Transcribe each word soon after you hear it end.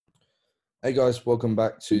Hey guys, welcome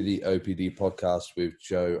back to the OPD podcast with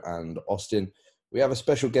Joe and Austin. We have a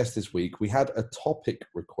special guest this week. We had a topic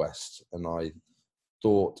request and I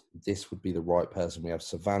thought this would be the right person. We have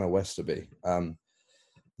Savannah Westerby.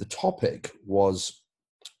 The topic was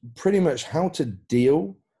pretty much how to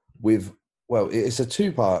deal with, well, it's a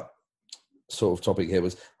two-part sort of topic here,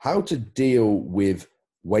 was how to deal with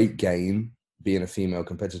weight gain being a female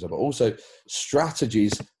competitor, but also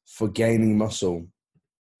strategies for gaining muscle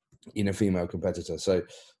in a female competitor. So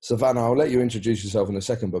Savannah, I'll let you introduce yourself in a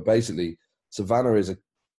second, but basically Savannah is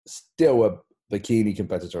still a bikini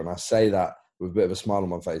competitor. And I say that with a bit of a smile on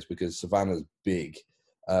my face because Savannah's big.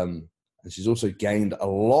 And she's also gained a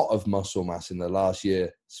lot of muscle mass in the last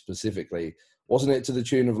year specifically. Wasn't it to the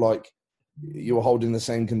tune of like, you were holding the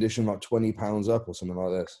same condition, like 20 pounds up or something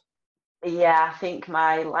like this? Yeah, I think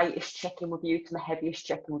my lightest check-in with you to my heaviest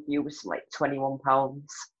check-in with you was like 21 pounds.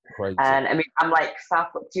 Crazy. And I mean, I'm like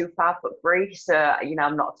 5'2", 5'3", so I'm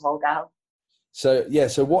not a tall gal. So yeah,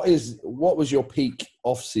 so what was your peak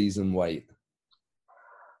off-season weight?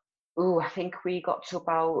 I think we got to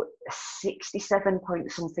about 67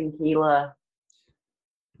 point something kilo.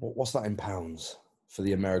 What's that in pounds for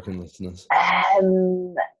the American listeners?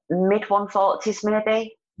 Mid 140s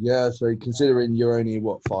maybe. Yeah, so considering you're only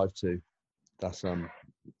 5'2", that's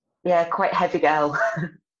Yeah, quite heavy girl.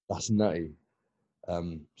 that's nutty.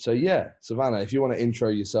 So yeah, Savannah, if you want to intro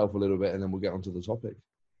yourself a little bit, and then we'll get onto the topic.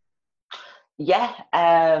 Yeah.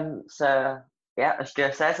 So yeah, as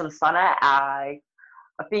Joe says, I'm Savannah.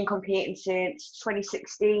 I've been competing since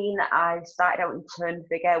 2016. I started out in turn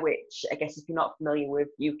figure, which I guess if you're not familiar with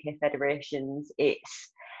UK federations,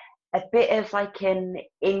 it's a bit of like an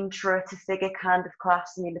intro to figure kind of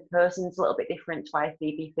class. I mean, the person's a little bit different to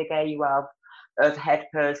IFBB figure. You have overhead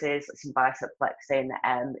poses, like some bicep flexing.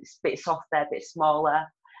 It's a bit softer, a bit smaller,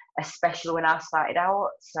 especially when I started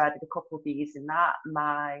out. So I did a couple of these in that.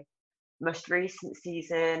 My most recent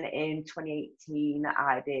season in 2018,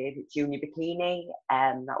 I did junior bikini.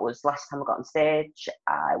 That was last time I got on stage.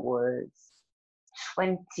 I was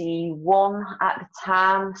 21 at the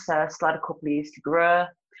time, so I still had a couple of years to grow.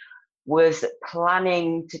 Was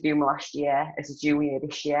planning to do my last year as a junior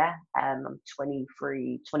this year. I'm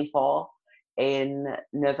 23, 24 in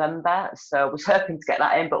November, so I was hoping to get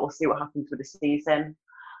that in, but we'll see what happens with the season.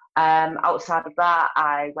 Outside of that,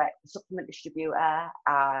 I work for a supplement distributor.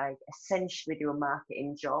 I essentially do a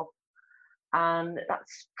marketing job, and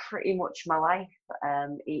that's pretty much my life.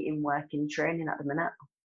 Eating, working, training at the minute.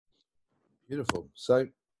 Beautiful. So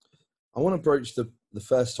I want to broach the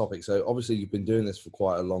first topic. So obviously you've been doing this for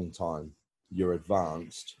quite a long time. You're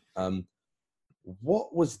advanced.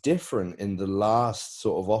 What was different in the last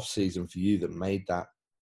sort of off season for you that made that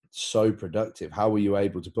so productive? How were you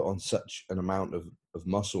able to put on such an amount of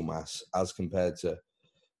muscle mass as compared to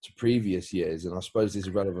previous years? And I suppose this is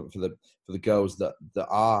relevant for the girls that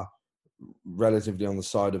are relatively on the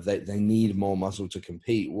side of they need more muscle to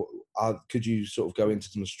compete. Could you sort of go into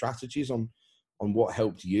some strategies on what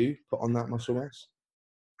helped you put on that muscle mass?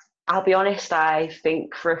 I'll be honest, I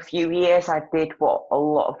think for a few years I did what a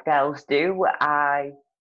lot of girls do. I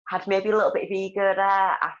had maybe a little bit of ego there.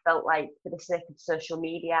 I felt like for the sake of social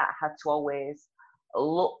media, I had to always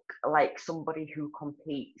look like somebody who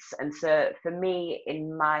competes. And so for me,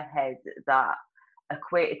 in my head, that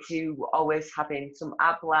equated to always having some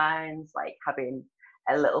ab lines, like having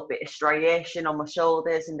a little bit of striation on my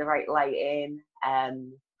shoulders in the right lighting.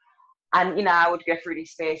 And I would go through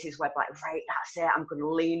these phases where I'd be like, right, that's it. I'm going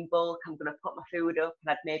to lean bulk. I'm going to put my food up,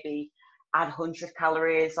 and I'd maybe add 100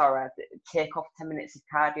 calories, or I'd take off 10 minutes of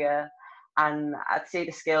cardio, and I'd see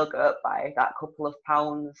the scale go up by that couple of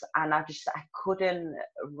pounds. And I couldn't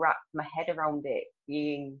wrap my head around it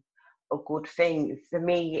being a good thing. For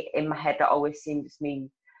me, in my head, it always seemed as me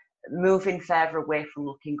moving further away from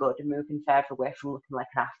looking good and moving further away from looking like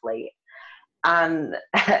an athlete. And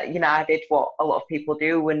I did what a lot of people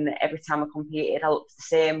do, and every time I competed I looked the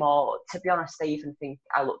same, or to be honest I even think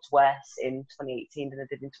I looked worse in 2018 than I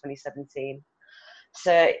did in 2017.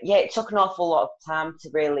 So yeah, it took an awful lot of time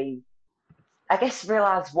to really, I guess,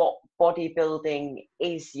 realize what bodybuilding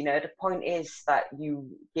is. The point is that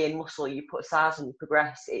you gain muscle, you put size on, you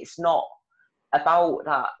progress. It's not about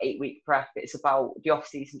that 8-week prep, it's about the off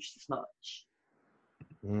season just as much.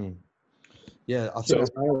 Yeah, I So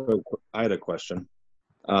think I had a question.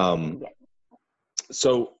 Yeah.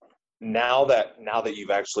 So now that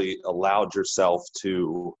you've actually allowed yourself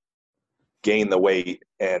to gain the weight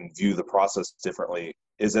and view the process differently,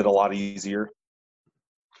 is it a lot easier?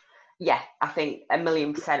 Yeah, I think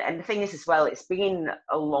 1,000,000%. And the thing is as well, it's been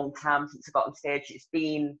a long time since I got on stage. It's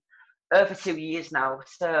been over 2 years now.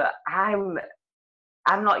 So I'm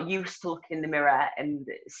I'm not used to looking in the mirror and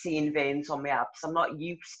seeing veins on my abs. I'm not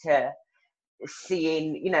used to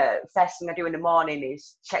seeing, first thing I do in the morning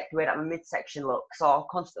is check the way that my midsection looks, or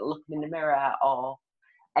constantly looking in the mirror or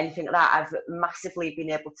anything like that. I've massively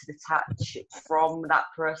been able to detach from that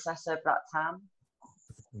process over that time.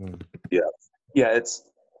 Yeah, it's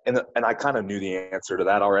and I kind of knew the answer to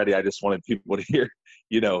that already. I just wanted people to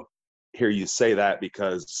hear you say that,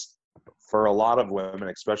 because for a lot of women,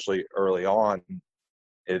 especially early on,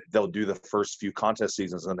 they'll do the first few contest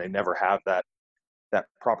seasons and they never have that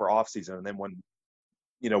proper off season. And then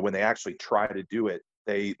when they actually try to do it,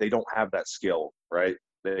 they don't have that skill, right?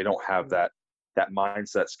 They don't have that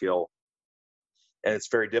mindset skill, and it's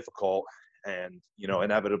very difficult. And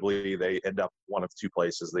inevitably they end up one of two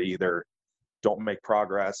places. They either don't make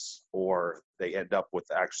progress, or they end up with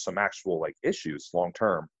some actual like issues long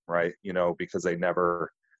term, right? Because they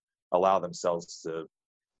never allow themselves to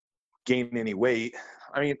gain any weight.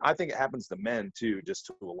 I mean, I think it happens to men too, just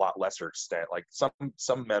to a lot lesser extent. Like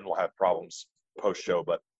some men will have problems post show,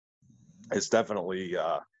 but it's definitely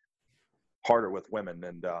harder with women.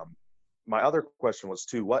 And my other question was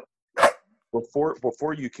too, what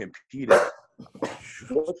before you competed,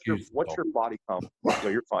 what's your body comp? No,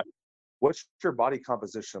 you're fine. What's your body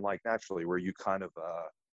composition like naturally? Were you kind of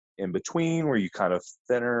in between? Were you kind of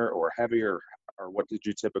thinner or heavier, or what did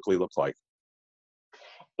you typically look like?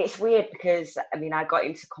 It's weird because, I got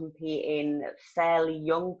into competing fairly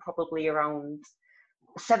young, probably around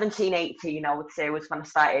 17, 18, I would say, was when I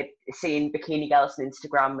started seeing bikini girls on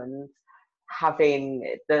Instagram and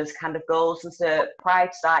having those kind of goals. And so prior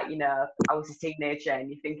to that, I was a teenager,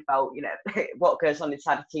 and you think about, what goes on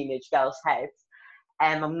inside a teenage girl's head.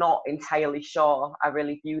 I'm not entirely sure I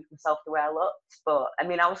really viewed myself the way I looked. But,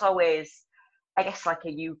 I was always, I guess, like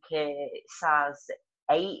a UK size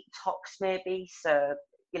 8 tops maybe. So,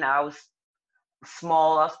 I was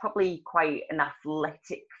small. I was probably quite an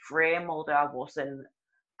athletic frame, although I wasn't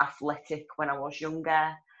athletic when I was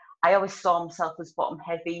younger. I always saw myself as bottom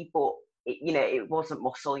heavy, but it wasn't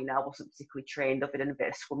muscle. I wasn't particularly trained other than a bit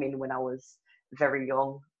of swimming when I was very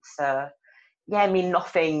young. So yeah,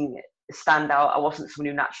 nothing stand out. I wasn't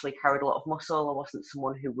someone who naturally carried a lot of muscle. I wasn't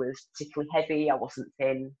someone who was particularly heavy. I wasn't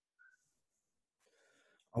thin.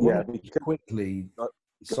 I want to quickly.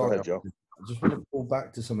 Sorry, ahead, Joe. I just want to pull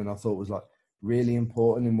back to something I thought was like really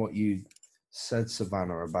important in what you said,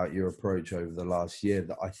 Savannah, about your approach over the last year,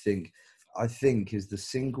 that I think is the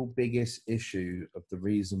single biggest issue of the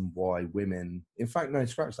reason why women, in fact, no,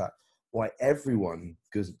 scratch that, why everyone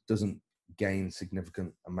doesn't gain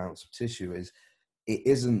significant amounts of tissue is it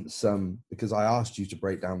isn't because I asked you to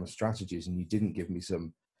break down the strategies and you didn't give me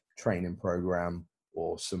some training program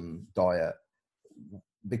or some diet,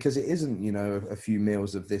 because it isn't, a few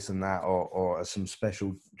meals of this and that or some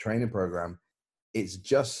special training program. It's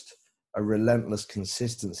just a relentless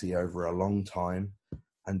consistency over a long time.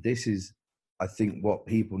 And this is, I think, what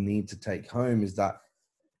people need to take home, is that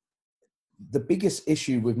the biggest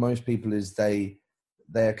issue with most people is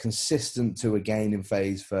they're consistent to a gaining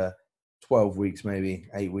phase for 12 weeks, maybe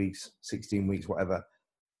 8 weeks, 16 weeks, whatever.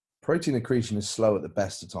 Protein accretion is slow at the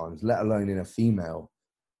best of times, let alone in a female.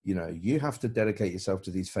 You have to dedicate yourself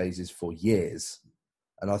to these phases for years.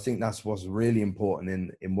 And I think that's what's really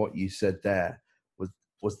important in what you said there,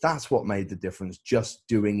 was that's what made the difference, just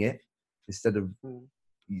doing it instead of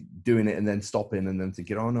doing it and then stopping and then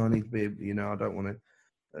thinking, oh no, I need to be, I don't want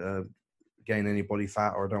to gain any body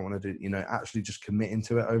fat, or I don't want to do, actually just committing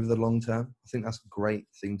to it over the long term. I think that's a great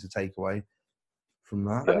thing to take away from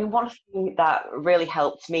that. One thing that really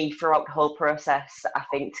helped me throughout the whole process, I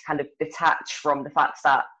think, to kind of detach from the fact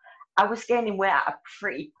that I was gaining weight at a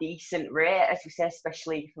pretty decent rate, as we say,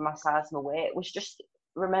 especially for my size and my weight, was just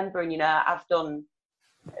remembering, I've done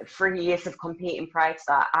 3 years of competing prior to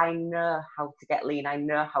that. I know how to get lean. I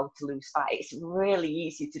know how to lose fat. It's really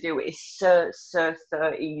easy to do. It's so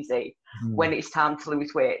easy when it's time to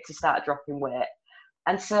lose weight, to start dropping weight.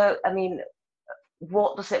 And so,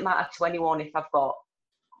 what does it matter to anyone if I've got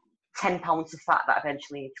 10 pounds of fat that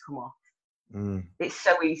eventually need to come off? It's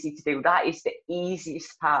so easy to do. That is the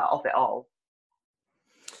easiest part of it all.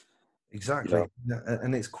 Exactly. Yeah.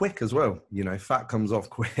 And it's quick as well. Fat comes off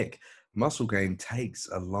quick. Muscle gain takes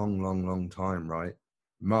a long time, right?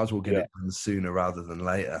 Might as well get it done sooner rather than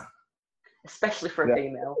later. Especially for a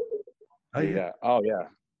female. Oh yeah. Oh yeah.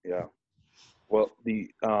 Yeah. Well,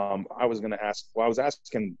 I was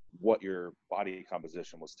asking what your body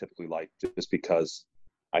composition was typically like, just because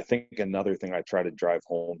I think another thing I try to drive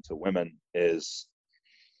home to women is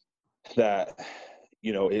that,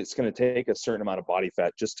 it's going to take a certain amount of body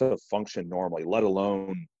fat just to function normally, let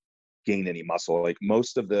alone gain any muscle. Like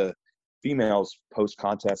most of the females post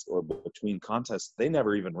contest or between contests, they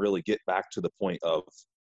never even really get back to the point of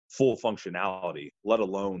full functionality, let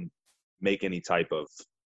alone make any type of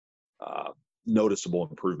noticeable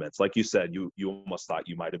improvements. Like you said, you almost thought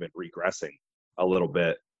you might have been regressing a little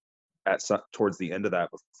bit towards the end of that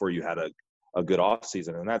before you had a good off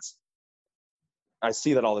season. And I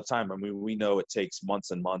see that all the time. I mean, we know it takes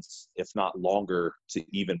months and months, if not longer, to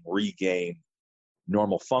even regain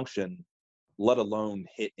normal function, let alone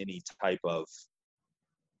hit any type of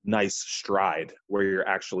nice stride where you're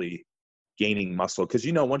actually gaining muscle. Because,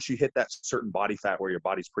 you know, once you hit that certain body fat where your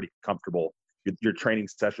body's pretty comfortable, your training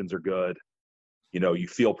sessions are good, you know, you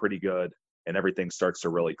feel pretty good, and everything starts to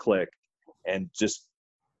really click. And just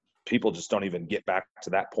people just don't even get back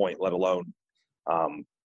to that point, let alone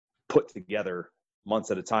put together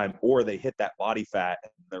months at a time. Or they hit that body fat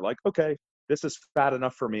and they're like, okay, this is fat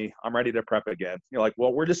enough for me, I'm ready to prep again. You're like,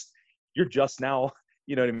 well, you're just now,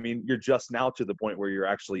 you know what I mean, you're just now to the point where you're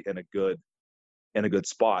actually in a good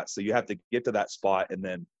spot. So you have to get to that spot, and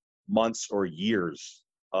then months or years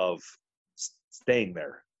of staying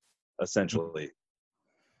there, essentially.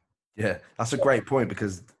 Yeah, that's a great point,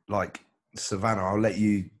 because, like, Savannah, I'll let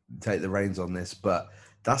you take the reins on this, but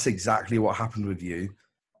that's exactly what happened with you.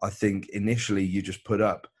 I think initially you just put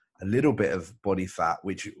up a little bit of body fat,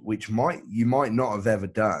 which you might not have ever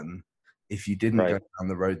done if you didn't go down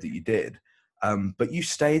the road that you did. But you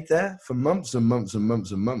stayed there for months and months and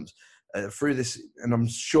months and months through this. And I'm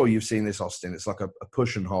sure you've seen this, Austin. It's like a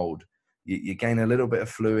push and hold. You gain a little bit of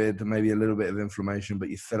fluid, maybe a little bit of inflammation, but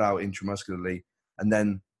you fill out intramuscularly. And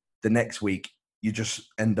then the next week, you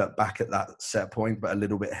just end up back at that set point, but a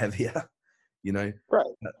little bit heavier, you know? Right.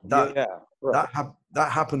 That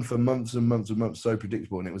happened for months and months and months, so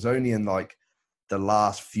predictable. And it was only in like the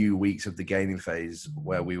last few weeks of the gaining phase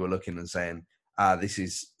where we were looking and saying, this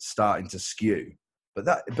is starting to skew. But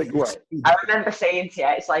I remember saying to you,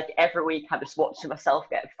 it's like every week I'm just watching myself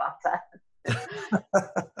get fatter.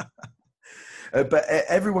 But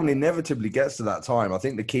everyone inevitably gets to that time. I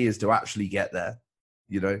think the key is to actually get there,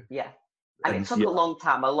 you know? Yeah. And it took a long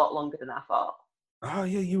time, a lot longer than I thought. Oh,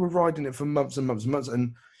 yeah, you were riding it for months and months and months.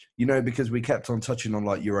 And, you know, because we kept on touching on,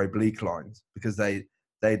 like, your oblique lines, because they'd,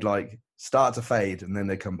 like, start to fade and then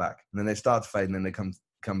they come back. And then they start to fade and then they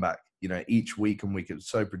come back, you know, each week and week. It was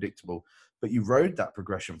so predictable. But you rode that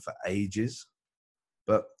progression for ages.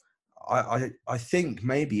 But I think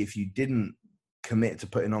maybe if you didn't commit to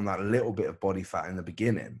putting on that little bit of body fat in the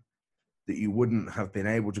beginning, that you wouldn't have been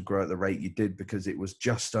able to grow at the rate you did, because it was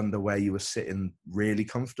just under where you were sitting really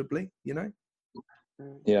comfortably, you know?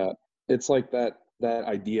 Yeah. It's like that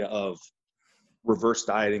idea of reverse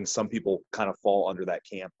dieting. Some people kind of fall under that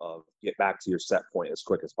camp of get back to your set point as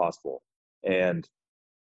quick as possible. And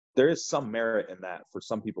there is some merit in that for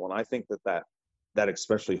some people. And I think that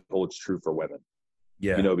especially holds true for women.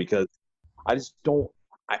 Yeah. You know, because I just don't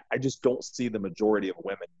see the majority of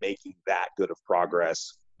women making that good of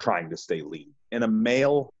progress trying to stay lean. In a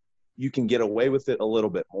male, you can get away with it a little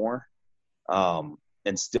bit more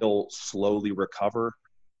and still slowly recover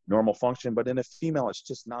normal function. But in a female, it's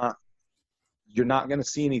just not, you're not going to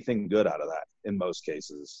see anything good out of that in most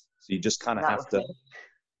cases. So you just kind of have to,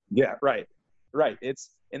 yeah, right.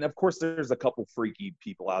 And of course there's a couple freaky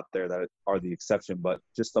people out there that are the exception, but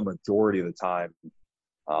just the majority of the time,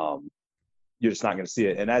 you're just not going to see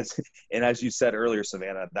it. And as you said earlier,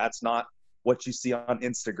 Savannah, that's not what you see on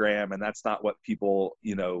Instagram, and that's not what people,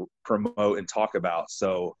 you know, promote and talk about.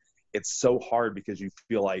 So it's so hard because you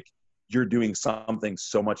feel like you're doing something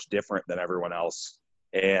so much different than everyone else.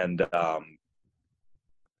 And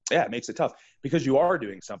it makes it tough because you are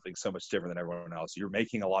doing something so much different than everyone else. You're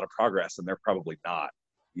making a lot of progress and they're probably not,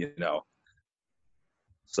 you know?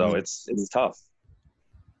 So it's tough.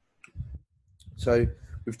 So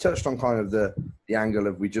we've touched on kind of the angle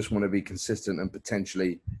of we just want to be consistent, and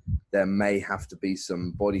potentially there may have to be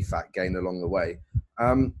some body fat gain along the way.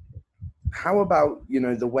 How about, you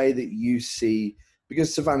know, the way that you see,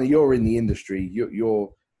 because Savannah, you're in the industry, you're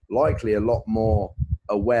likely a lot more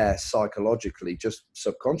aware psychologically, just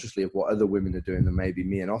subconsciously, of what other women are doing than maybe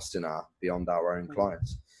me and Austin are beyond our own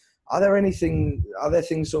clients. Are there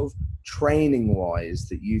things sort of training wise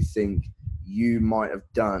that you think you might have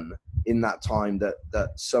done in that time that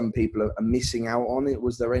some people are missing out on it?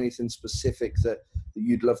 Was there anything specific that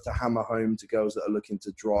you'd love to hammer home to girls that are looking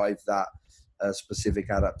to drive that specific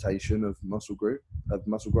adaptation of muscle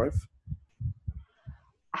growth?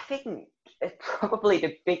 I think probably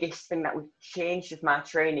the biggest thing that we've changed with my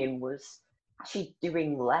training was actually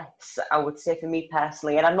doing less, I would say, for me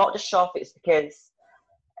personally. And I'm not just sure if it's because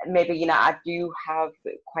maybe, you know, I do have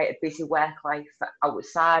quite a busy work life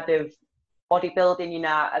outside of bodybuilding. You know,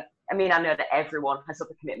 I I mean, I know that everyone has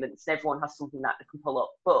other commitments and everyone has something that they can pull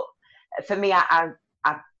up. But for me, I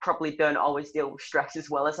probably don't always deal with stress as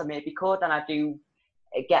well as I maybe could. And I do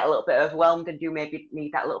get a little bit overwhelmed and do maybe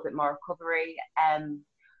need that a little bit more recovery.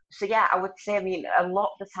 So yeah, I would say, I mean, a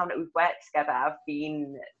lot of the time that we've worked together, I've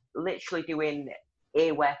been literally doing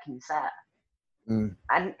a working set.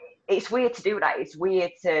 And it's weird to do that. It's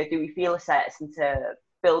weird to do your feeler sets and to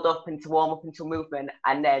build up and to warm up into movement,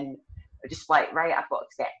 and then just like, right, I've got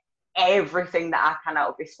to get everything that I can out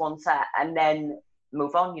of this one set and then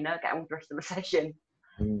move on, you know, get on with the rest of the session.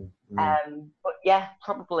 But yeah,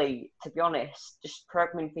 probably, to be honest, just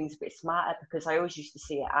programming things a bit smarter, because I always used to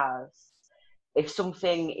see it as, if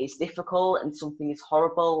something is difficult and something is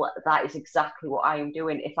horrible, that is exactly what I am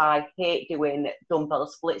doing. If I hate doing dumbbell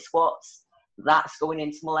split squats, that's going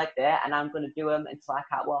into my leg day, and I'm going to do them until I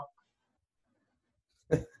can't walk.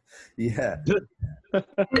 Yeah. Oh,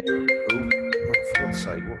 for God's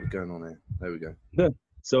sake, what was going on here? There we go.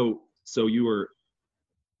 So you were,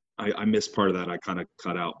 I missed part of that. I kind of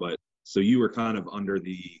cut out, but so you were kind of under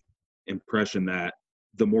the impression that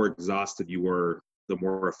the more exhausted you were, the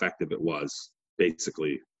more effective it was,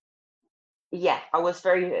 basically. Yeah, I was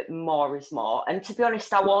very more is more. And to be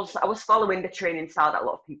honest, I was following the training style that a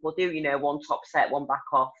lot of people do, you know, one top set, one back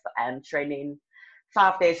off, training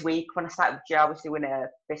 5 days a week. When I started with Joe, I was doing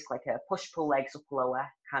basically like a push-pull legs up lower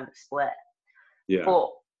kind of split. Yeah. But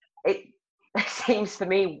it seems for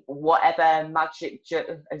me, whatever Magic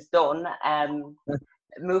Joe has done,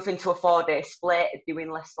 moving to a 4-day split,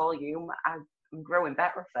 doing less volume, I'm growing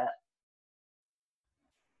better with it.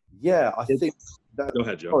 Yeah, I think that. Go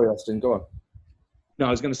ahead, Joe. Sorry, Austin, go on. No, I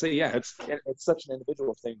was going to say, yeah, it's such an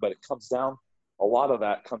individual thing, but a lot of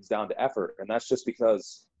that comes down to effort. And that's just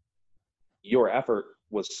because your effort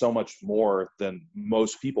was so much more than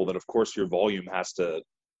most people that, of course, your volume has to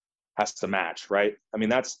match, right? I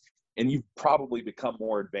mean, and you've probably become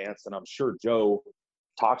more advanced, and I'm sure Joe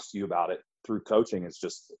talks to you about it through coaching. It's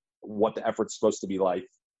just what the effort's supposed to be like,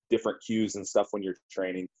 different cues and stuff when you're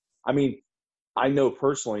training. I mean, I know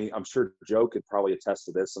personally, I'm sure Joe could probably attest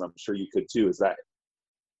to this, and I'm sure you could too, is that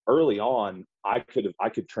early on, I could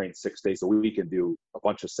train 6 days a week and do a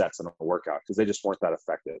bunch of sets in a workout because they just weren't that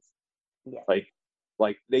effective. Yeah.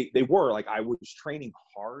 Like they were, like, I was training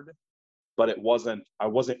hard, but I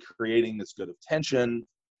wasn't creating as good of tension.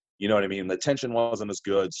 You know what I mean? The tension wasn't as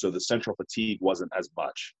good, so the central fatigue wasn't as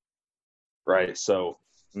much. Right. So,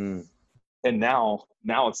 and now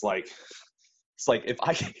it's like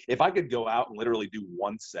if I could go out and literally do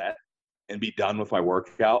one set and be done with my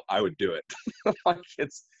workout, I would do it. Like,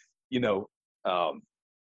 it's, you know,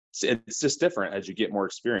 it's just different as you get more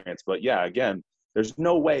experience. But yeah, again, there's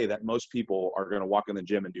no way that most people are going to walk in the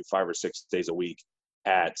gym and do 5 or 6 days a week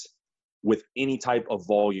with any type of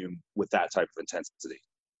volume with that type of intensity.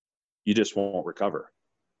 You just won't recover.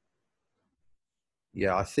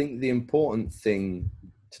 Yeah, I think the important thing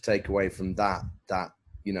to take away from that,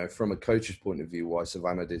 you know, from a coach's point of view, why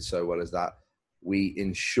Savannah did so well is that we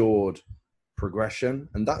ensured progression.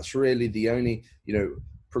 And that's really the only, you know,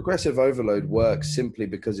 progressive overload works simply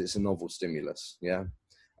because it's a novel stimulus. Yeah.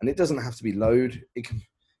 And it doesn't have to be load.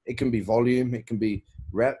 It can be volume. It can be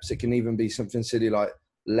reps. It can even be something silly like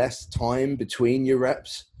less time between your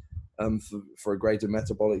reps for a greater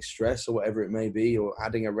metabolic stress or whatever it may be, or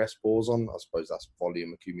adding a rest pause on. I suppose that's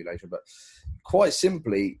volume accumulation. But quite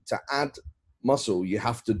simply, to add muscle, you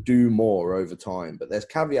have to do more over time. But there's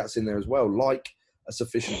caveats in there as well, like a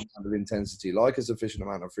sufficient amount of intensity, like a sufficient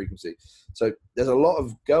amount of frequency. So there's a lot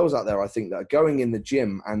of girls out there, I think, that are going in the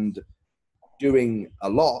gym and doing a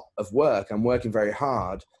lot of work and working very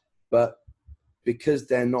hard, but because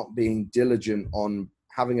they're not being diligent on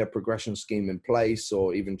having a progression scheme in place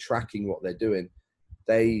or even tracking what they're doing,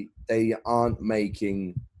 they aren't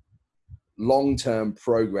making long-term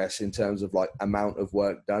progress in terms of like amount of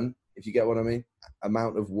work done, if you get what I mean.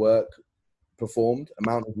 Amount of work performed,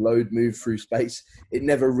 amount of load moved through space, it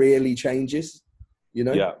never really changes, you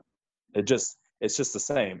know? Yeah, it's just the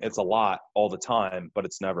same. It's a lot all the time, but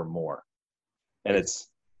it's never more. And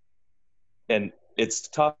it's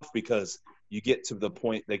tough because they get to the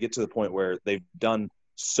point where they've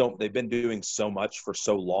been doing so much for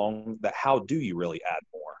so long that how do you really add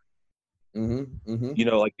more? You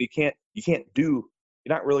know, like you're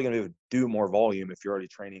not really going to be able to do more volume if you're already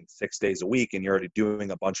training 6 days a week and you're already doing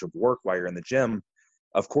a bunch of work while you're in the gym.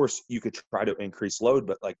 Of course, you could try to increase load,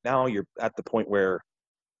 but like now you're at the point where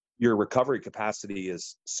your recovery capacity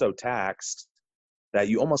is so taxed that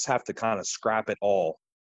you almost have to kind of scrap it all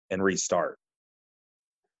and restart.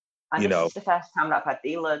 And this is the first time that I've had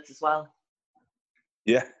deloads as well.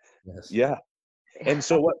 Yeah. Yes. Yeah. And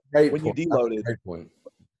so when you deloaded,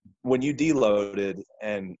 when you deloaded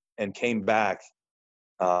and came back,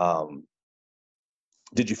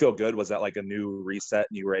 did you feel good? Was that like a new reset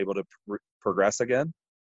and you were able to progress again?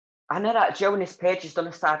 I know that Joe and his page has done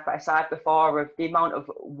a side by side before of the amount of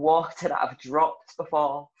water that I've dropped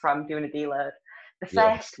before from doing a deload. The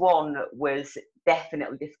first one was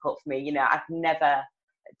definitely difficult for me. You know, I've never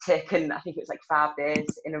taken, I think it was like 5 days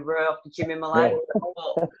in a row off the gym in my life.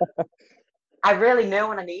 But I really know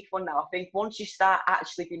when I need one now. I think once you start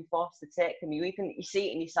actually being forced to take them, you see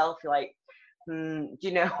it in yourself. You're like, do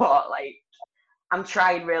you know what? Like, I'm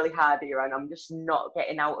trying really hard here and I'm just not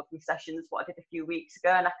getting out of my sessions what I did a few weeks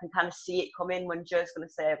ago, and I can kind of see it coming when Joe's going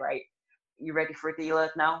to say, right, you ready for a deload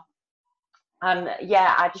now? And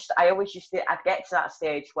yeah, I always I'd get to that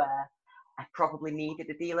stage where I probably needed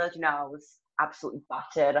a deload. You know, I was absolutely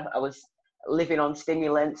battered. I was living on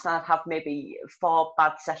stimulants, and I'd have maybe 4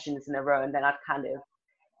 bad sessions in a row, and then I'd kind of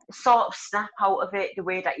sort of snap out of it the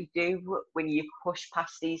way that you do when you push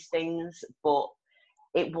past these things. But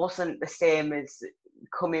it wasn't the same as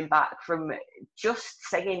coming back from just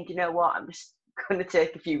saying, you know what, I'm just going to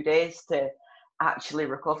take a few days to actually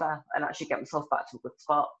recover and actually get myself back to a good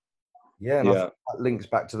spot. Yeah, and I think that links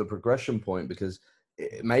back to the progression point, because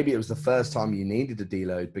maybe it was the first time you needed a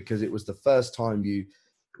deload because it was the first time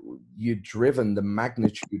you'd driven the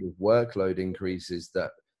magnitude of workload increases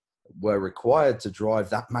that were required to drive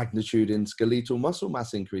that magnitude in skeletal muscle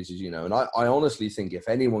mass increases, you know. And I honestly think if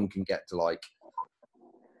anyone can get to like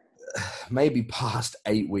maybe past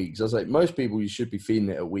 8 weeks, I was like, most people, you should be feeling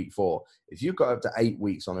it at week 4. If you've got up to 8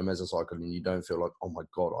 weeks on a mesocycle and you don't feel like, oh my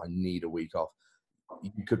God, I need a week off,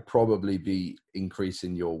 you could probably be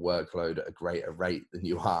increasing your workload at a greater rate than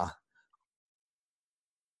you are.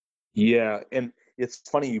 Yeah. And it's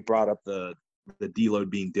funny you brought up the deload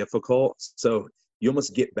being difficult. So you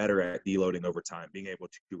almost get better at deloading over time, being able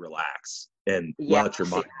to relax and let your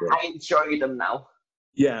mind go. I enjoy them now.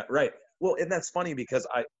 Yeah, right. Well, and that's funny because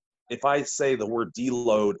if I say the word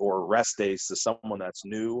deload or rest days to someone that's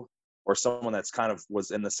new or someone that's kind of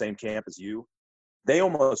was in the same camp as you,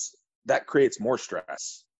 that creates more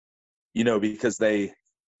stress, you know, because they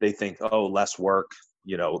think, oh, less work,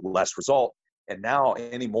 you know, less result. And now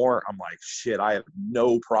anymore, I'm like, shit, I have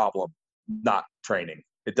no problem not training.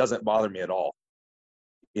 It doesn't bother me at all,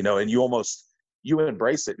 you know, and you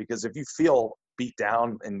embrace it, because if you feel beat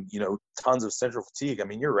down and, you know, tons of central fatigue, I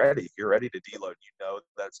mean, you're ready to deload. You know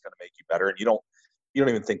that's going to make you better, and you don't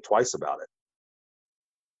even think twice about it.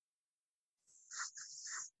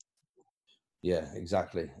 Yeah,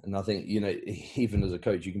 exactly. And I think, you know, even as a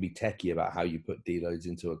coach, you can be techie about how you put deloads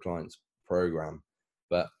into a client's program,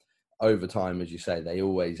 but over time, as you say, they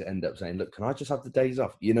always end up saying, look, can I just have the days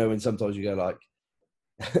off? You know, and sometimes you go like,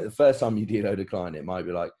 the first time you deload a client, it might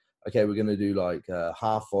be like, okay, we're going to do like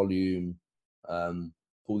half volume,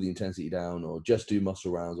 pull the intensity down, or just do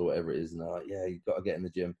muscle rounds or whatever it is. And they're like, yeah, you've got to get in the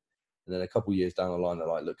gym. And then a couple of years down the line, they're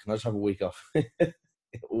like, look, can I just have a week off? It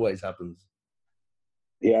always happens.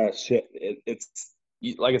 Yeah, shit. It's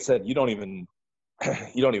like I said, you don't even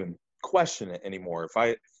question it anymore. If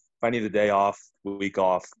I need a day off, week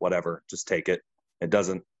off, whatever, just take it. It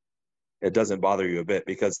doesn't bother you a bit,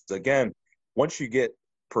 because again, once you get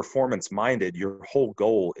performance minded, your whole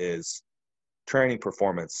goal is training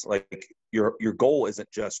performance. Like your goal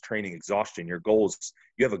isn't just training exhaustion. Your goal is,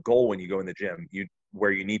 you have a goal when you go in the gym,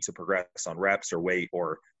 where you need to progress on reps or weight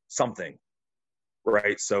or something,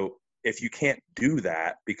 right? So if you can't do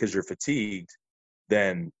that because you're fatigued,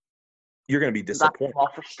 then you're going to be disappointed. That's more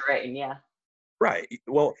frustrating, yeah. Right.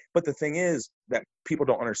 Well, but the thing is that people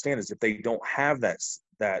don't understand is if they don't have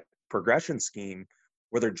that progression scheme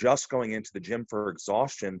where they're just going into the gym for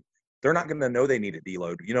exhaustion, they're not going to know they need a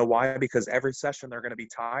deload. You know why? Because every session they're going to be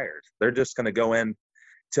tired. They're just going to go in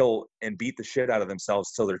and beat the shit out of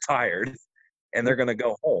themselves till they're tired, and they're going to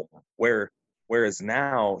go home. Whereas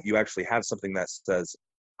now you actually have something that says,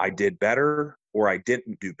 I did better or I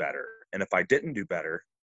didn't do better. And if I didn't do better,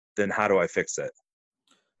 then how do I fix it?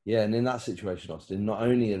 Yeah, and in that situation, Austin, not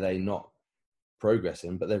only are they not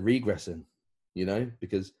progressing, but they're regressing, you know,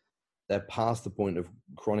 because they're past the point of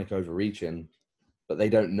chronic overreaching, but they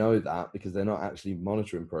don't know that because they're not actually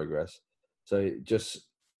monitoring progress. So just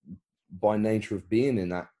by nature of being in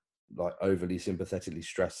that like overly sympathetically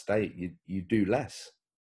stressed state, you do less.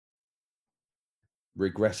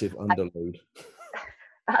 Regressive underload.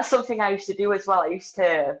 That's something I used to do as well. I used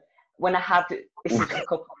to, when I had, this was a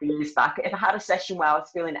couple of years back, if I had a session where I was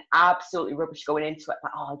feeling absolutely rubbish going into it,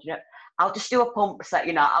 like, oh, you know, I'll just do a pump set,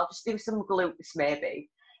 you know, I'll just do some glutes maybe.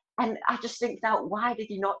 And I just think now, why did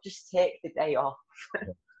you not just take the day off?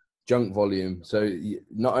 Junk volume. So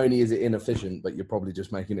not only is it inefficient, but you're probably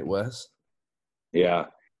just making it worse. Yeah.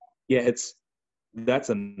 Yeah, that's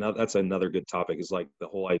another good topic, is like the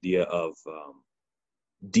whole idea of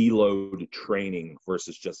deload training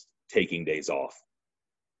versus just taking days off,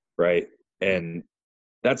 right? And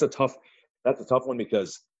that's a tough one,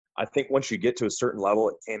 because I think once you get to a certain level,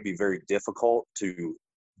 it can be very difficult to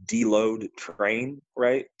deload train,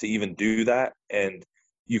 right? To even do that, and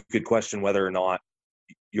you could question whether or not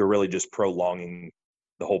you're really just prolonging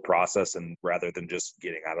the whole process, and rather than just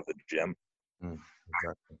getting out of the gym.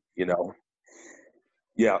 Exactly. You know,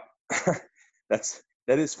 yeah.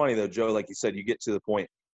 That is funny though, Joe. Like you said, you get to the point.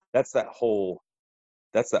 That's that whole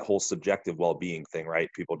subjective well-being thing, right?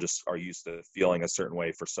 People just are used to feeling a certain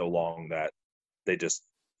way for so long that they just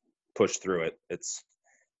push through it.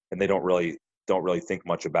 And they don't really think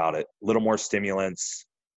much about it. A little more stimulants,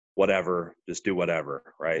 whatever, just do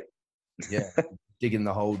whatever, right? Yeah, digging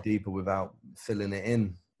the hole deeper without filling it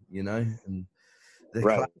in, you know, and the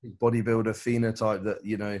Right. classic bodybuilder phenotype that,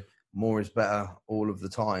 you know, more is better all of the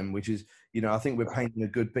time, which is, you know, I think we're painting a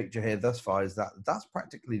good picture here thus far, is that's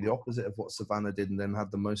practically the opposite of what Savannah did, and then had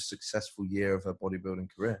the most successful year of her bodybuilding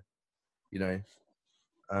career, you know.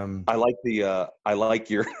 I like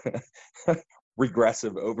your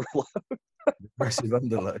regressive overload. Aggressive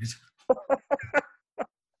underload.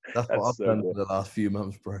 That's what I've so done good. for the last few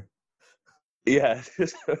months, bro. Yeah.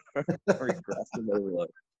 Regressive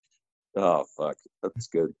overload. Oh, fuck. That's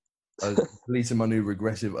good. I was releasing my new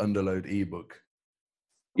regressive underload ebook.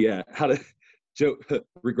 Yeah. How to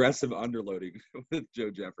regressive underloading with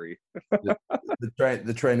Joe Jeffrey.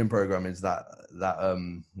 The training program is that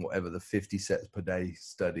whatever, the 50 sets per day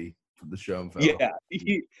study for the Schoenfeld. Yeah.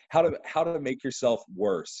 How to make yourself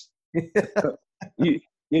worse. And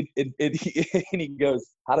he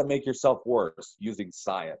goes, how to make yourself worse using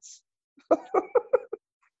science. The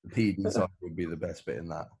PED side would be the best bit in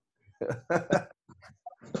that.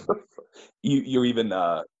 You even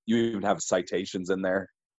have citations in there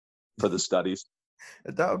for the studies.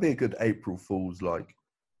 That would be a good April Fool's, like.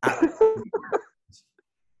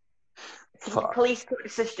 Police put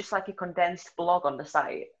this as just like a condensed blog on the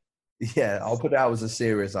site. Yeah, I'll put it out as a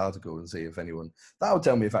serious article and see if anyone. That'll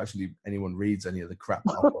tell me if actually anyone reads any of the crap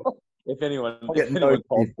that I've got. If anyone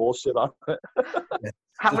calls bullshit on it. Yeah.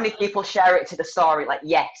 How many people share it to the story? Like,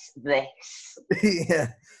 yes, this. Yeah,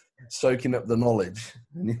 soaking up the knowledge.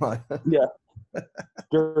 And you're like, yeah.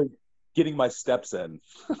 During getting my steps in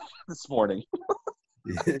this morning.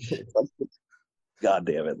 God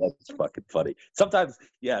damn it, that's fucking funny. Sometimes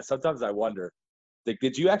I wonder, like,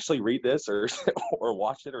 did you actually read this or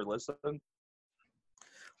watch it or listen?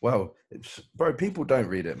 Well, bro, people don't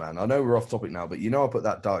read it, man. I know we're off topic now, but you know I put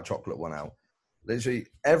that dark chocolate one out. Literally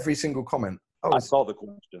every single comment. I saw the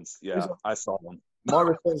questions. Yeah, I saw them. My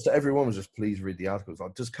response to everyone was just, please read the articles.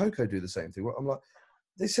 Like, does Coco do the same thing? I'm like,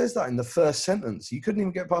 it says that in the first sentence. You couldn't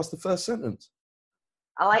even get past the first sentence.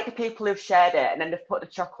 I like the people who've shared it and then they've put the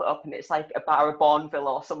chocolate up and it's like a bar of Bourneville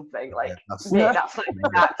or something. Like, yeah, that's like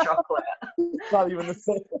that chocolate. It's not even the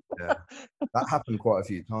same. Yeah, that happened quite a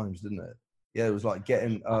few times, didn't it? Yeah, it was like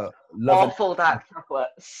getting awful dark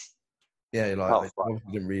chocolates. Yeah, like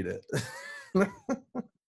they didn't read it.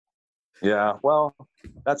 Yeah, well,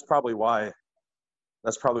 that's probably why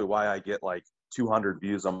I get like 200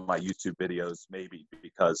 views on my YouTube videos, maybe,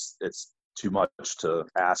 because it's too much to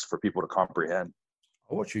ask for people to comprehend.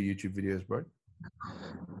 I watch your YouTube videos, bro.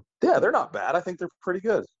 Yeah, they're not bad. I think they're pretty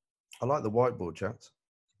good. I like the whiteboard chats.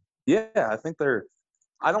 Yeah, I don't think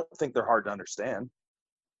they're hard to understand.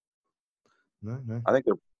 No. I think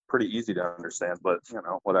they're pretty easy to understand, but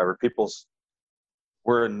whatever.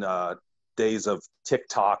 We're in days of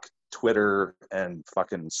TikTok, Twitter, and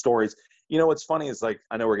fucking stories. What's funny is, like,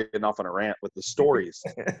 I know we're getting off on a rant with the stories.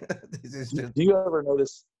 Do you ever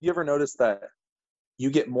notice that you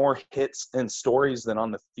get more hits in stories than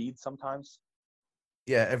on the feed sometimes?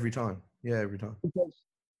 Yeah, every time. Because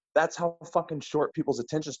that's how fucking short people's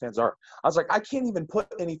attention spans are. I was like, I can't even put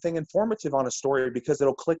anything informative on a story because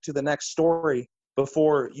it'll click to the next story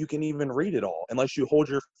before you can even read it all, unless you hold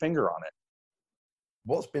your finger on it.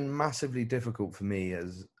 What's been massively difficult for me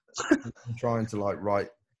is trying to write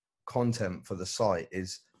content for the site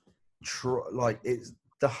is it's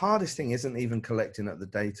the hardest thing isn't even collecting up the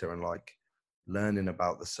data and learning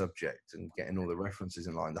about the subject and getting all the references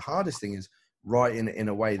in line. The hardest thing is writing it in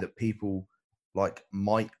a way that people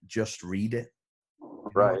might just read it.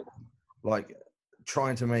 Right.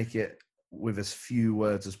 Trying to make it with as few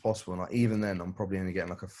words as possible. And even then I'm probably only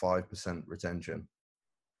getting a 5% retention.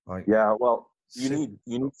 Yeah, well, you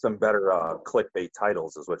need some better clickbait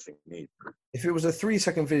titles is what you need. If it was a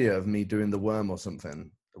 3-second video of me doing the worm or something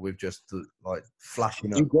with just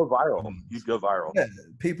flashing up, you'd go viral. Yeah,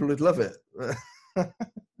 people would love it.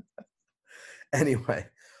 Anyway,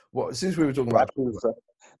 since we were talking about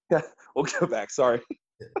yeah, we'll go back. Sorry.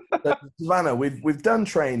 Savannah, we've done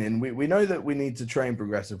training. We know that we need to train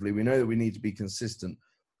progressively. We know that we need to be consistent.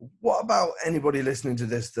 What about anybody listening to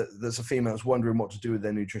this that's a female that's wondering what to do with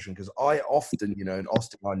their nutrition? Because I often, and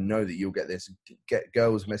Austin, I know that you'll get this, get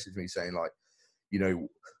girls message me saying like,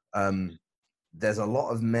 there's a lot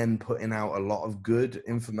of men putting out a lot of good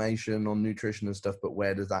information on nutrition and stuff, but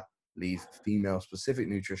where does that leave female-specific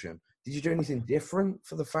nutrition? Did you do anything different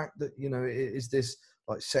for the fact that, is this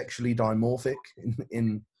like sexually dimorphic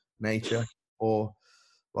in nature, or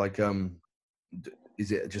like,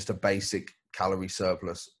 is it just a basic calorie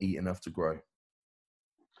surplus, eat enough to grow?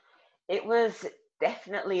 It was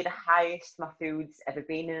definitely the highest my food's ever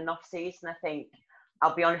been in an off season. I think,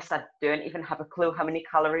 I'll be honest, I don't even have a clue how many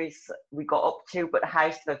calories we got up to, but the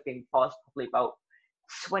highest I've been for is probably about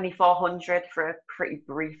 2,400 for a pretty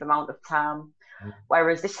brief amount of time.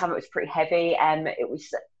 Whereas this time it was pretty heavy, and it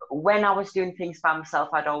was when I was doing things by myself,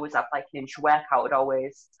 I'd always have like an inch workout. I'd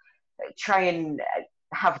always try and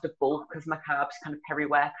have the bulk of my carbs kind of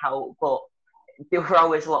peri-workout, but they were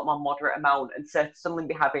always a lot more moderate amount. And so to suddenly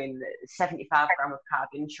be having 75 gram of carb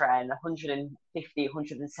intra and 150,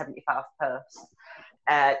 175 post,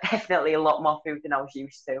 definitely a lot more food than I was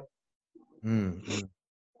used to. Mm-hmm.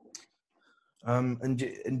 And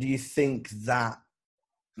do you think that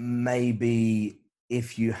maybe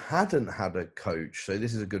if you hadn't had a coach, so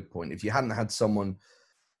this is a good point, if you hadn't had someone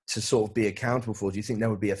to sort of be accountable for, do you think there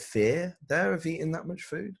would be a fear there of eating that much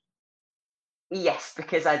food? Yes,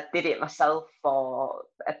 because I did it myself for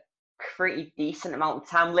a pretty decent amount of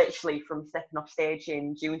time, literally from stepping off stage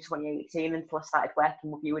in June 2018 until I started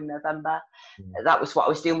working with you in November. That was what I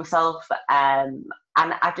was doing myself. And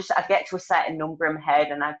I'd get to a certain number in my head,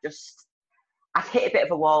 and I'd hit a bit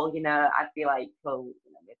of a wall, I'd be like, well,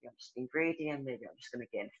 maybe I'm just being greedy, and maybe I'm just going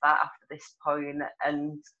to gain fat after this point.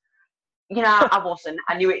 And, I wasn't.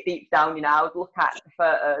 I knew it deep down, I would look at the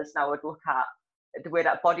photos, and I would look at the way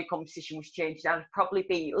that body composition was changing. I'd probably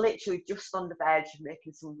be literally just on the verge of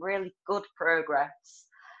making some really good progress.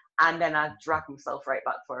 And then I'd drag myself right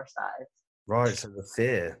back to where I started. Right. So the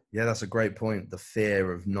fear. Yeah, that's a great point. The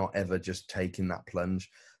fear of not ever just taking that plunge.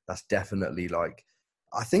 That's definitely like,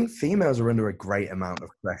 I think females are under a great amount of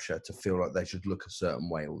pressure to feel like they should look a certain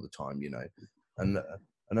way all the time, and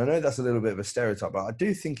I know that's a little bit of a stereotype, but I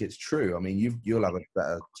do think it's true. I mean, you'll have a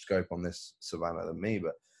better scope on this, Savannah, than me,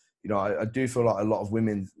 but I do feel like a lot of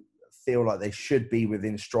women feel like they should be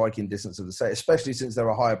within striking distance of the state, especially since there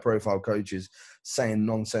are higher profile coaches saying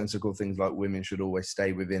nonsensical things like women should always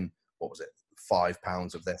stay within, 5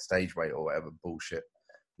 pounds of their stage weight or whatever bullshit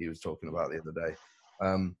he was talking about the other day.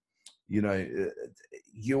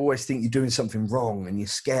 You always think you're doing something wrong, and you're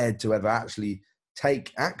scared to ever actually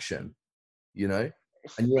take action, and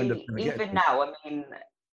you end up even now, I mean,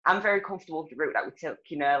 I'm very comfortable with the route that we took,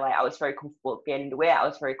 like I was very comfortable with gaining the weight, I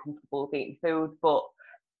was very comfortable with eating food, but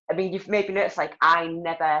I mean, you've maybe noticed, like, I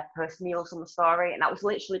never post meals on the story, and that was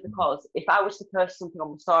literally because if I was to post something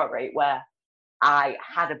on the story where I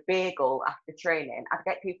had a bagel after training, I'd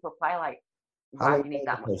get people reply like, why do you need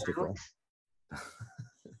that much food?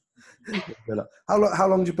 How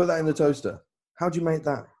long did you put that in the toaster? How do you make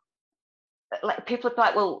that? Like, people would be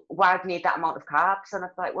like, well, why do you need that amount of carbs? And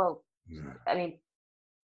I'd be like, well, I mean,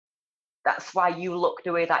 that's why you look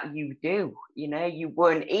the way that you do. You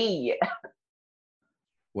won't eat.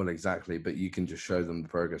 Well, exactly. But you can just show them the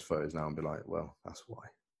progress photos now and be like, well, that's why,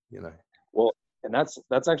 Well, and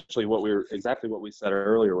that's actually what we said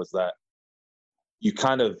earlier, was that you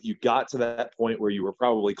got to that point where you were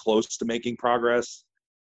probably close to making progress,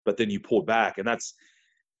 but then you pulled back. And that's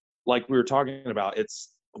like we were talking about.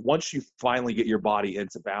 It's once you finally get your body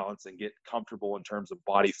into balance and get comfortable in terms of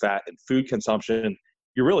body fat and food consumption,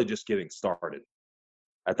 you're really just getting started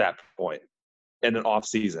at that point in an off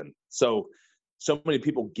season. So many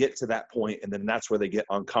people get to that point, and then that's where they get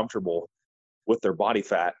uncomfortable with their body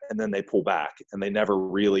fat, and then they pull back, and they never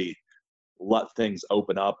really let things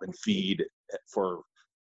open up and feed for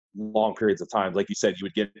long periods of time. Like you said, you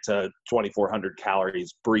would get to 2,400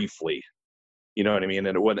 calories briefly, you know what I mean?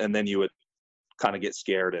 And then you would kind of get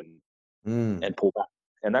scared and pull back.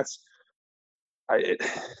 And that's, I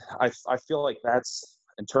feel like that's,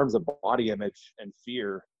 in terms of body image and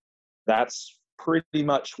fear, that's pretty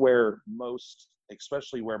much where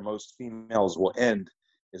especially where most females will end,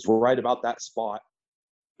 is right about that spot.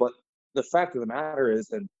 But the fact of the matter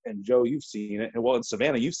is, and Joe, you've seen it, and well, in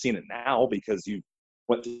Savannah, you've seen it now because you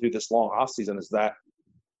went through this long off season, is that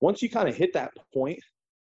once you kind of hit that point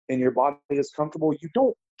and your body is comfortable, you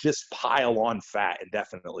don't just pile on fat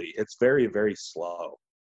indefinitely. It's very, very slow.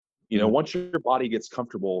 Once your body gets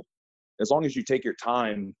comfortable, as long as you take your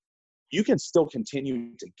time, you can still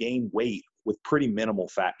continue to gain weight with pretty minimal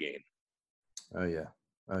fat gain. Oh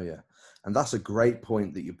yeah. And that's a great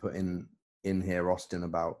point that you put in here, Austin,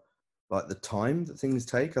 about like the time that things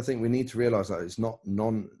take. I think we need to realize that it's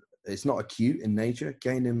not acute in nature,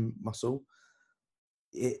 gaining muscle.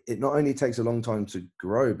 It not only takes a long time to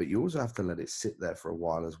grow, but you also have to let it sit there for a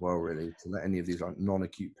while as well, really, to let any of these like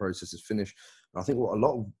non-acute processes finish. And I think what a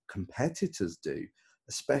lot of competitors do,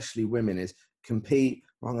 especially women, is compete.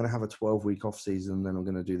 Well, I'm going to have a 12-week off season, then I'm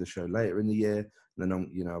going to do the show later in the year. And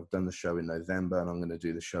then I've done the show in November, and I'm going to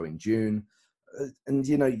do the show in June. And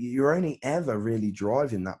you're only ever really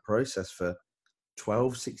driving that process for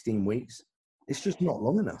 12, 16 weeks. It's just not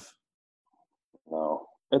long enough. No,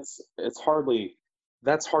 that's hardly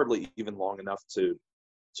even long enough to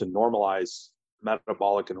normalize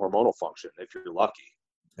metabolic and hormonal function if you're lucky.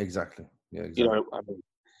 Exactly. Yeah, exactly.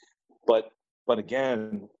 But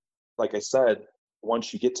again, like I said,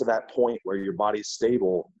 once you get to that point where your body's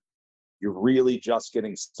stable, you're really just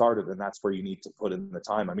getting started, and that's where you need to put in the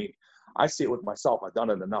time. I mean, I see it with myself. I've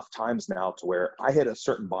done it enough times now to where I hit a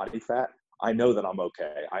certain body fat, I know that I'm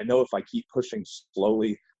okay. I know if I keep pushing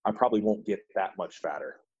slowly, I probably won't get that much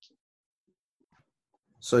fatter.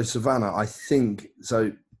 So Savannah, I think,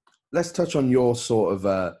 so let's touch on your sort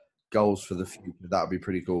of goals for the future. That would be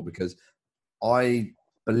pretty cool, because I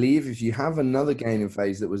believe if you have another gaining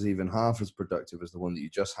phase that was even half as productive as the one that you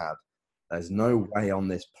just had, there's no way on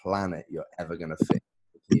this planet you're ever going to fit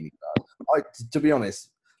the bikini class. To be honest,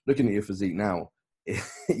 looking at your physique now,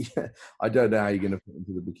 I don't know how you're going to fit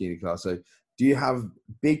into the bikini class. So do you have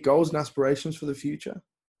big goals and aspirations for the future?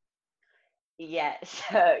 Yeah,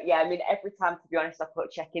 so yeah, I mean, every time, to be honest, I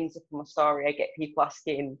put check-ins up on my story, I get people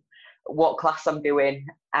asking what class I'm doing.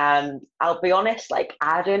 And I'll be honest, like,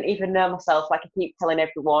 I don't even know myself. Like, I keep telling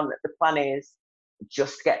everyone the plan is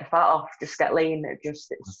just get the fat off, just get lean,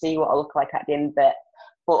 just see what I look like at the end of it.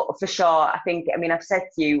 But for sure, I think, I mean, I've said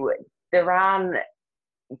to you, there aren't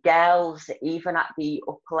girls, even at the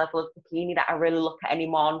upper level of bikini, that I really look at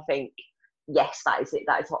anymore and think, yes, that is it.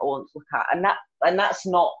 That is what I want to look at. And that's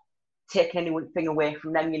not taking anything away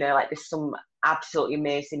from them, like there's some absolutely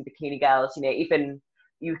amazing bikini girls, even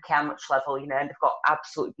UK amateur level, and they've got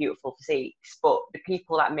absolutely beautiful physiques. But the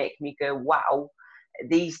people that make me go, wow,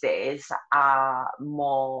 these days are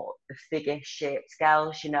more the figure shaped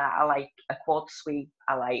girls. I like a quad sweep,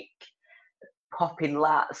 I like popping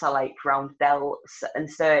lats, I like round delts. And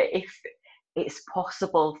so if it's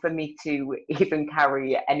possible for me to even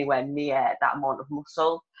carry anywhere near that amount of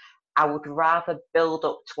muscle, I would rather build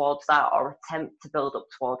up towards that, or attempt to build up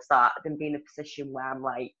towards that, than be in a position where I'm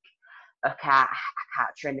like, okay, I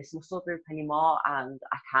can't train this muscle group anymore, and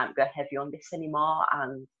I can't go heavy on this anymore,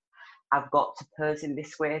 and I've got to pose in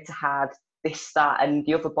this way to have this, that, and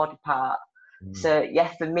the other body part. So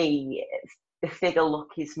yeah, for me, the figure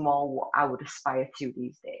look is more what I would aspire to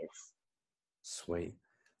these days. Sweet.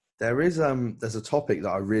 There's a topic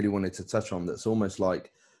that I really wanted to touch on that's almost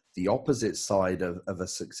like the opposite side of a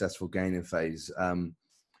successful gaining phase.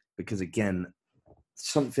 Because again,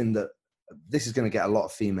 something that this is going to get a lot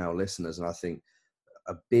of female listeners. And I think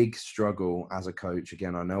a big struggle as a coach,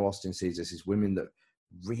 again, I know Austin sees this, is women that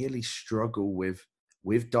really struggle with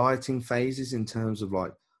dieting phases in terms of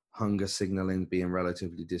like hunger signaling being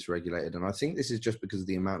relatively dysregulated. And I think this is just because of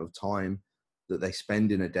the amount of time that they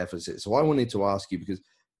spend in a deficit. So I wanted to ask you, because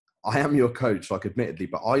I am your coach, like admittedly,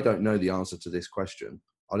 but I don't know the answer to this question.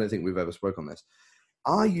 I don't think we've ever spoken on this.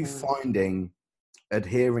 Are you finding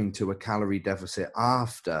adhering to a calorie deficit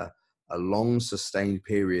after a long sustained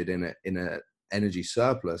period in a energy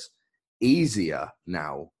surplus easier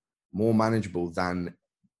now, more manageable than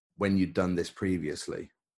when you'd done this previously?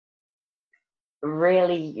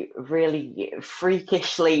 Really, really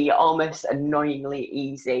freakishly, almost annoyingly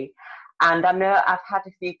easy. And I know I've had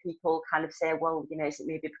a few people kind of say, well, is it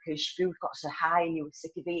maybe because your food got so high and you were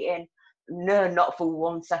sick of eating? No, not for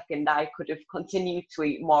 1 second. I could have continued to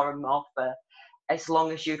eat more and more for as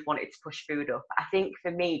long as you'd wanted to push food up. I think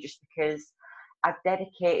for me, just because I've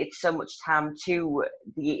dedicated so much time to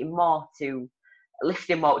the eating more, to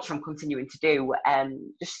lifting more, which I'm continuing to do,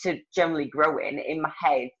 just to generally grow in my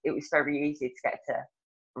head, it was very easy to get to,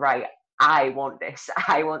 right, I want this.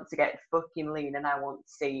 I want to get fucking lean, and I want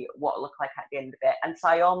to see what I look like at the end of it. And so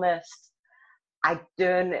I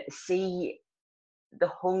don't see the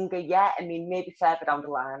hunger yet. I mean, maybe further down the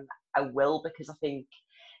line, I will, because I think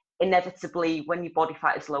inevitably when your body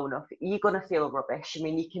fat is low enough, you're going to feel rubbish. I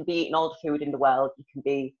mean, you can be eating all the food in the world, you can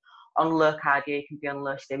be on low cardio, you can be on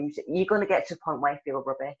low stims, you're going to get to a point where you feel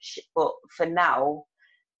rubbish. But for now,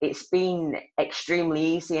 it's been extremely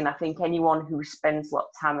easy. And I think anyone who spends a lot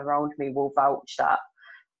of time around me will vouch that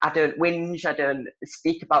I don't whinge, I don't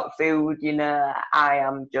speak about food, you know, I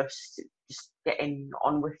am just getting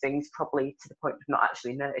on with things, probably to the point of not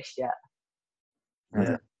actually noticed yet.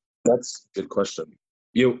 Yeah. That's a good question.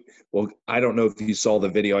 Well, I don't know if you saw the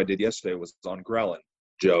video I did yesterday. It was on ghrelin,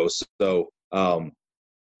 Joe. So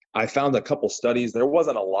I found a couple studies. There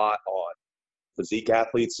wasn't a lot on physique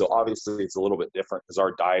athletes, so obviously it's a little bit different because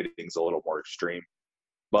our dieting is a little more extreme.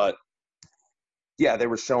 But yeah, they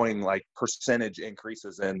were showing like percentage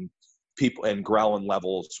increases in people in ghrelin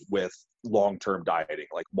levels with long-term dieting,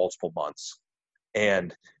 like multiple months,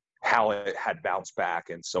 and how it had bounced back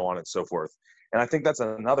and so on and so forth. And I think that's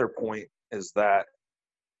another point, is that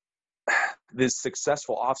these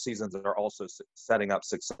successful off seasons are also setting up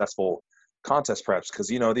successful contest preps, because,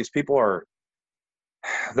 you know, these people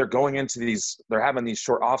they're going into they're having these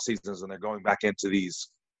short off seasons and they're going back into these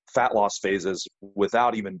fat loss phases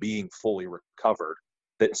without even being fully recovered.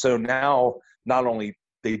 So now, not only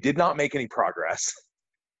they did not make any progress,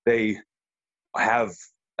 they have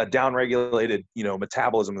a downregulated, you know,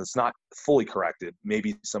 metabolism that's not fully corrected,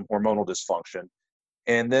 maybe some hormonal dysfunction.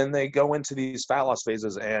 And then they go into these fat loss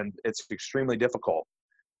phases and it's extremely difficult.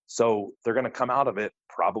 So they're going to come out of it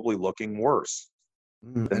probably looking worse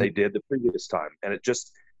than they did the previous time. And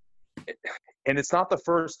and it's not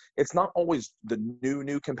it's not always the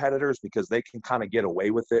new competitors, because they can kind of get away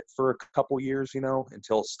with it for a couple years, you know,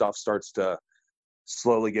 until stuff starts to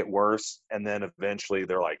slowly get worse. And then eventually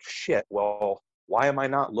they're like, shit, well, why am I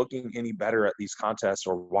not looking any better at these contests?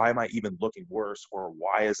 Or why am I even looking worse? Or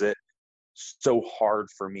why is it so hard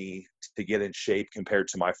for me to get in shape compared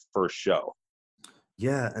to my first show?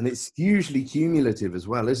 Yeah, and it's usually cumulative as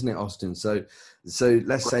well, isn't it, Austin? So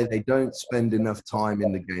let's say they don't spend enough time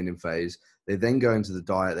in the gaining phase. They then go into the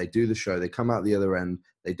diet, they do the show, they come out the other end,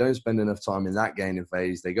 they don't spend enough time in that gaining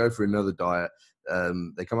phase, they go for another diet,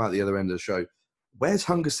 they come out the other end of the show. Where's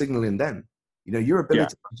hunger signaling then? You know, your ability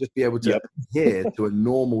to just be able to adhere to a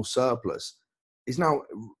normal surplus is now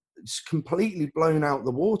completely blown out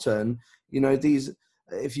the water. And, you know,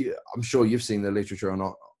 I'm sure you've seen the literature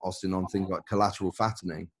on Austin on things like collateral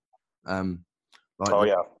fattening.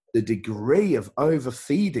 The degree of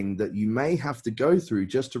overfeeding that you may have to go through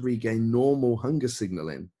just to regain normal hunger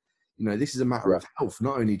signaling. You know, this is a matter of health,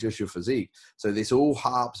 not only just your physique. So this all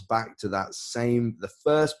harps back to the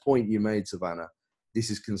first point you made, Savannah.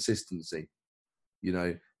 This is consistency. You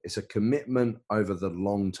know, it's a commitment over the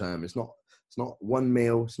long term. It's not one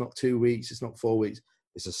meal. It's not 2 weeks. It's not 4 weeks.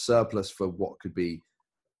 It's a surplus for what could be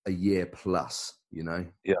a year plus, you know?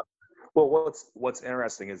 Yeah. Well, what's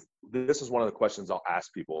interesting is this is one of the questions I'll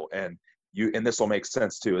ask people, and this will make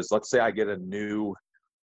sense too, is let's say I get a new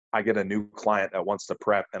client that wants to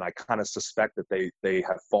prep, and I kind of suspect that they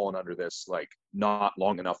have fallen under this, like, not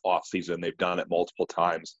long enough off season. They've done it multiple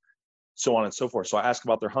times, so on and so forth. So I ask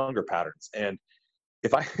about their hunger patterns. And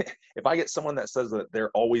if I get someone that says that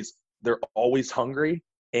they're always hungry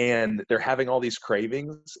and they're having all these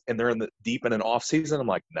cravings and they're deep in an off season, I'm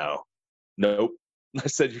like, nope. I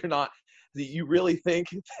said, you really think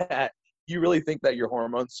that your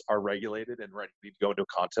hormones are regulated and ready to go into a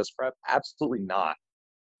contest prep? Absolutely not.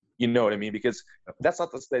 You know what I mean? Because that's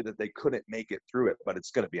not to say that they couldn't make it through it, but it's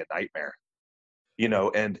going to be a nightmare, you know,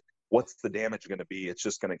 and what's the damage going to be? It's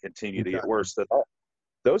just going to continue to get worse.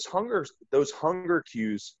 Those hunger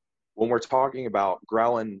cues, when we're talking about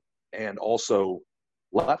ghrelin and also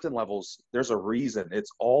leptin levels, there's a reason.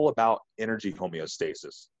 It's all about energy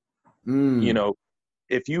homeostasis. You know,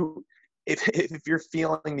 if you're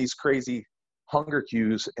feeling these crazy hunger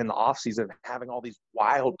cues in the off season, having all these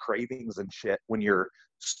wild cravings and shit when you're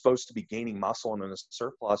supposed to be gaining muscle and in a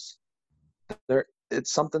surplus,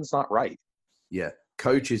 something's not right. Yeah.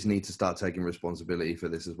 Coaches need to start taking responsibility for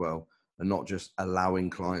this as well, and not just allowing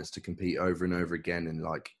clients to compete over and over again in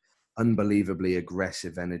like unbelievably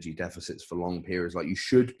aggressive energy deficits for long periods. Like, you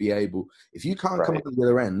should be able, if you can't come out the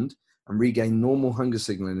other end and regain normal hunger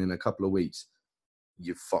signaling in a couple of weeks,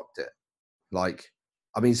 you've fucked it. Like,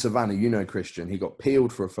 I mean, Savannah, you know Christian, he got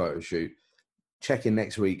peeled for a photo shoot. Check in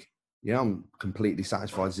next week. Yeah, I'm completely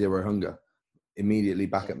satisfied, zero hunger. Immediately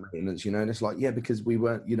back at maintenance, you know, and it's like, yeah, because we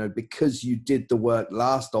weren't, you know, because you did the work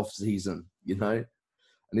last off season, you know,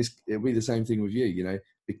 and it'll be the same thing with you, you know,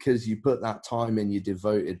 because you put that time in, you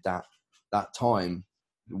devoted that time,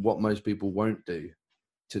 what most people won't do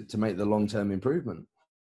to make the long-term improvement.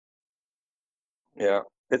 Yeah,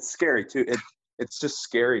 it's scary too. It's just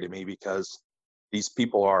scary to me because these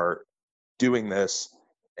people are doing this,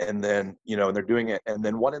 and then, you know, they're doing it, and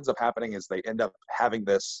then what ends up happening is they end up having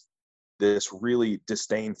this this really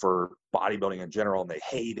disdain for bodybuilding in general, and they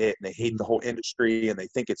hate it, and they hate the whole industry, and they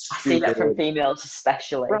think it's I stupid. see that from females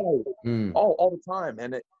especially. Right. All the time,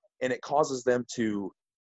 and it causes them to,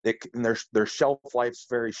 and their shelf life's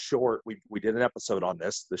very short. We did an episode on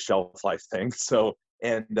this, the shelf life thing. So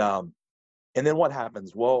and then what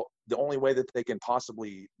happens? Well, the only way that they can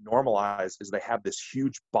possibly normalize is they have this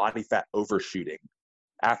huge body fat overshooting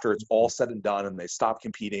after it's all said and done, and they stop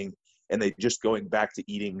competing and they just going back to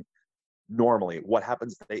eating normally. What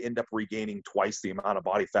happens? They end up regaining twice the amount of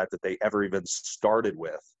body fat that they ever even started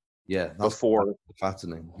with. Yeah, that's before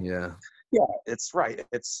fattening. Yeah, it's right.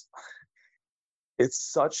 It's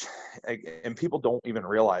such, and people don't even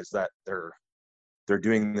realize that they're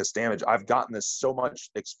doing this damage. I've gotten this so much,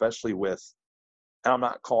 especially with, and I'm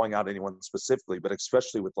not calling out anyone specifically, but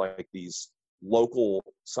especially with like these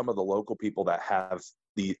some of the local people that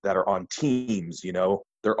that are on teams,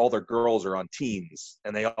 all their girls are on teams,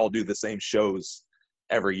 and they all do the same shows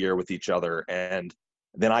every year with each other. And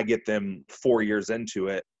then I get them 4 years into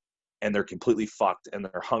it, and they're completely fucked, and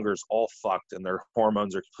their hunger's all fucked, and their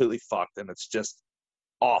hormones are completely fucked, and it's just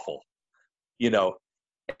awful,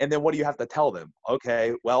 And then what do you have to tell them?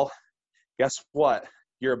 Okay, well, guess what?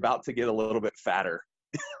 You're about to get a little bit fatter.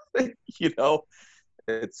 It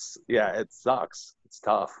sucks. It's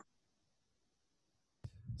tough.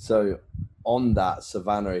 So on that,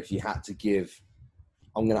 Savannah, if you had to give,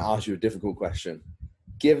 I'm going to ask you a difficult question.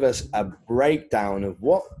 Give us a breakdown of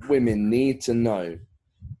what women need to know.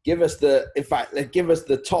 Give us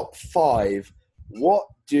the top 5. What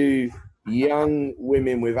do young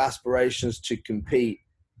women with aspirations to compete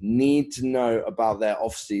need to know about their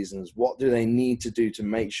off seasons? What do they need to do to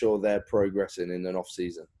make sure they're progressing in an off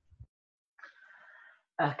season?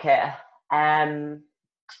 Okay.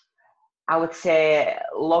 I would say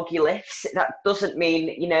log your lifts. That doesn't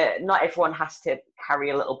mean, not everyone has to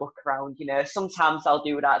carry a little book around, Sometimes I'll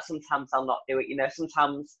do that, sometimes I'll not do it,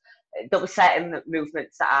 Sometimes there'll be certain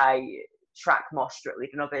movements that I track more strictly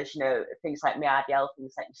than others, things like my RDL,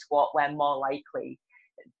 things like my squat, where more likely,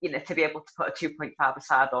 to be able to put a 2.5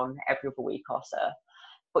 aside on every other week or so.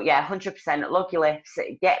 But yeah, 100% log your lifts,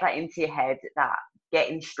 get that into your head that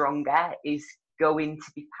getting stronger is going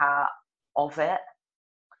to be part of it.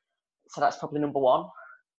 So that's probably number 1.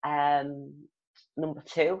 Number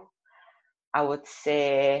 2, I would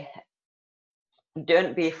say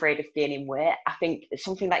don't be afraid of gaining weight. I think it's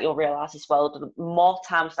something that you'll realise as well, the more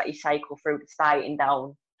times that you cycle through this dieting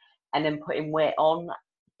down and then putting weight on,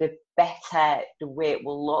 the better the weight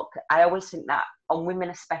will look. I always think that on women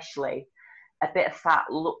especially, a bit of fat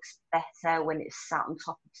looks better when it's sat on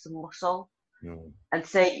top of some muscle. And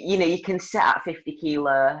so, you can sit at 50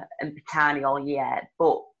 kilo and be tiny all year,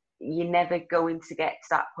 but you're never going to get to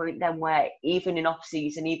that point then where even in off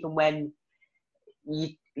season, even when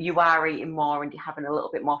you are eating more and you're having a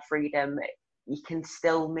little bit more freedom, you can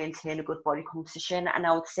still maintain a good body composition. And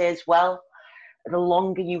I would say as well, the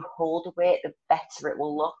longer you hold the weight, the better it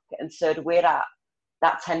will look. And so the way that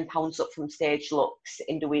 10 pounds up from stage looks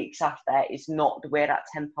in the weeks after is not the way that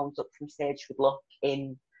 10 pounds up from stage would look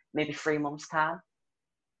in maybe 3 months' time.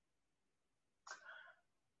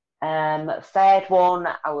 Third one,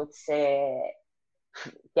 I would say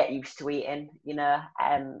get used to eating,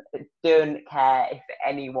 don't care if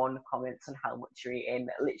anyone comments on how much you're eating.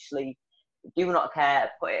 Literally, do not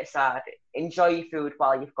care, put it aside. Enjoy your food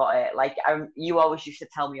while you've got it. Like, you always used to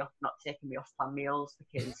tell me off not taking me off plan meals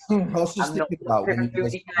because I was just thinking about when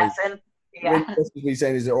foodie person. Yeah. When me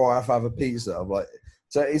saying, is it all right if I have a pizza? I'm like,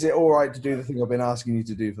 so is it all right to do the thing I've been asking you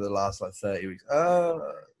to do for the last 30 weeks?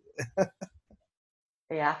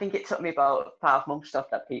 Yeah, I think it took me about 5 months to have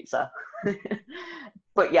that pizza.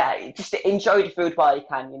 But yeah, just enjoy the food while you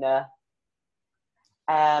can,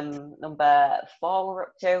 Number 4 we're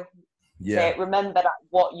up to. Yeah. So remember that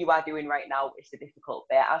what you are doing right now is the difficult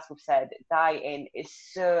bit. As we've said, dieting is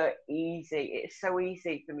so easy. It's so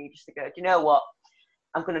easy for me just to go, do you know what?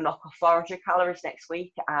 I'm going to knock off 400 calories next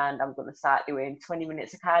week and I'm going to start doing 20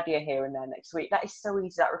 minutes of cardio here and there next week. That is so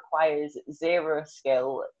easy. That requires zero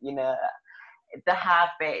skill, The hard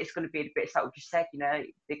bit is going to be the bits that we just said,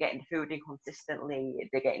 they're getting the food in consistently,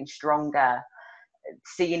 they're getting stronger,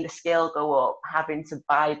 seeing the scale go up, having to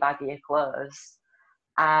buy baggier clothes.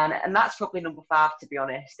 And that's probably number 5, to be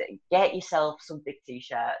honest. Get yourself some big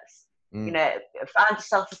t-shirts. Find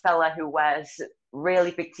yourself a fella who wears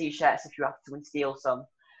really big t-shirts if you have to and steal some.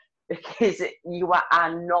 Because you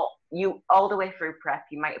are not, all the way through prep,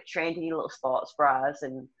 you might have trained in your little sports bras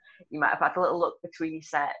and you might have had a little look between your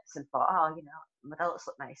sets and thought, my delts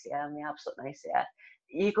look nice here and the abs look nice here.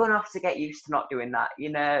 You're going to have to get used to not doing that,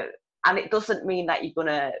 And it doesn't mean that you're going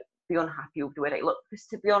to be unhappy with the way they look. Because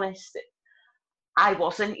to be honest, I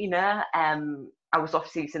wasn't, I was off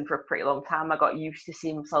season for a pretty long time. I got used to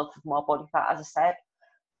seeing myself with more body fat, as I said.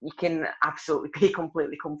 You can absolutely be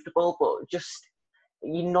completely comfortable, but just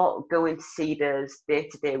you're not going to see those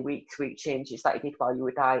day-to-day, week-to-week changes that you did while you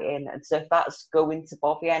were dieting. And so if that's going to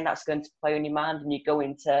bother you and that's going to play on your mind and you're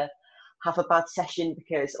going to have a bad session,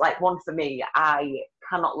 because like one for me, I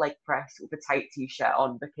cannot leg press with a tight t-shirt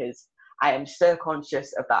on because I am so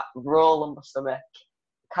conscious of that roll on my stomach.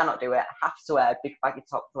 Cannot do it. I have to wear a big baggy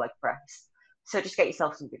top for leg press. So just get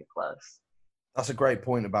yourself some bigger clothes. That's a great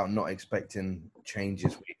point about not expecting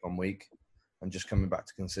changes week on week and just coming back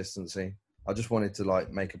to consistency. I just wanted to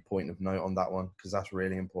make a point of note on that one because that's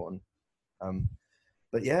really important.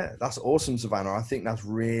 But yeah, that's awesome, Savannah. I think that's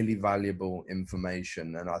really valuable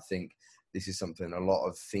information. And I think this is something a lot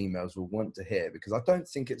of females will want to hear because I don't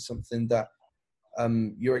think it's something that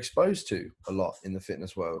you're exposed to a lot in the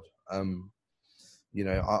fitness world. I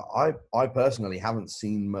personally haven't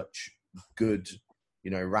seen much good,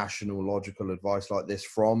 rational, logical advice like this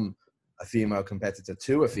from a female competitor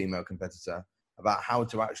to a female competitor about how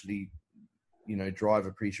to actually, drive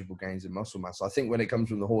appreciable gains in muscle mass. I think when it comes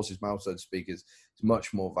from the horse's mouth, so to speak, it's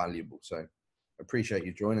much more valuable. So appreciate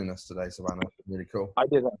you joining us today, Savannah. Really cool. I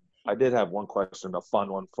did have one question, a fun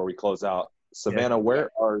one before we close out. Savannah,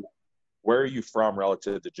 where are you from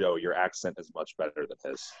relative to Joe? Your accent is much better than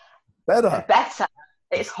his. Better.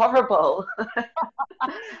 It's horrible.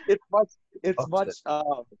 It's much.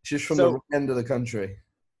 She's from the end of the country.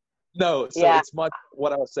 No, so it's much.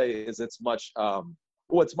 What I would say is it's much.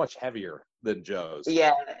 It's much heavier than Joe's.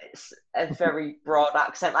 Yeah, it's a very broad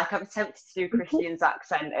accent. Like I've attempted to do Christian's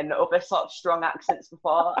accent and other sort of strong accents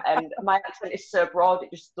before, and my accent is so broad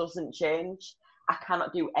it just doesn't change. I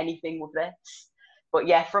cannot do anything with this. But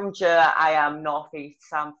yeah, from Joe, I am northeast.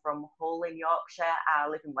 So I'm from Hull in Yorkshire. I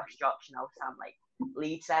live in West Yorkshire now, so I'm like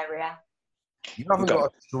Leeds area. You haven't got a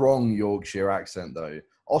strong Yorkshire accent though.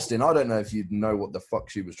 Austin, I don't know if you'd know what the fuck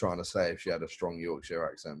she was trying to say if she had a strong Yorkshire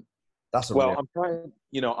accent. I'm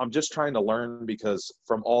just trying to learn because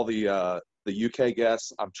from all the UK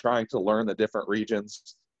guests, I'm trying to learn the different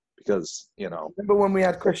regions because, Remember when we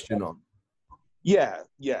had Christian on? Yeah.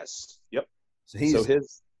 Yes. Yep. So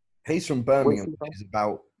he's from Birmingham. He's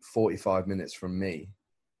about 45 minutes from me.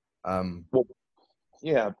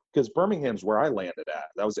 Yeah, because Birmingham's where I landed at.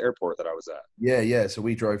 That was the airport that I was at. Yeah. So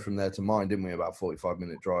we drove from there to mine, didn't we? About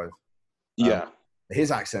 45-minute drive. Yeah.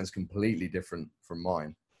 His accent's completely different from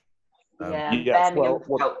mine. Birmingham's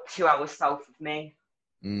about 2 hours south of me.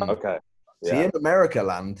 Okay. See, in America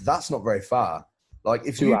land, that's not very far. Like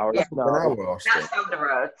if 2 hours, that's down the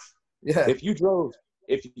road. Yeah. If you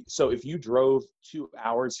drove 2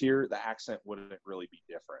 hours here, the accent wouldn't really be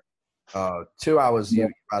different. 2 hours, you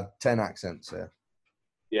had 10 accents here.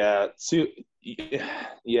 Yeah.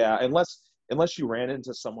 Unless you ran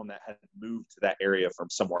into someone that had moved to that area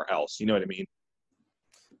from somewhere else, you know what I mean?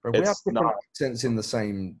 But we have different accents in the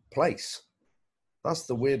same place. That's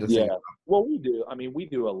the weirdest thing. Well, we do. I mean, we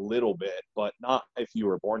do a little bit, but not if you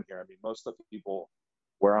were born here. I mean, most of the people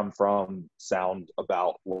where I'm from sound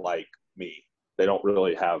about like me. They don't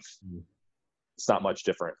really have, it's not much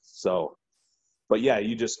different. So, but yeah,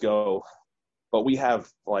 you just go, but we have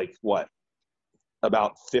like what,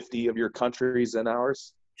 about 50 of your countries in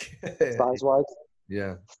ours, size-wise?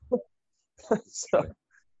 Yeah. So,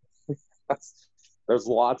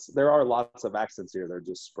 there are lots of accents here. They're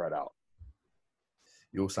just spread out.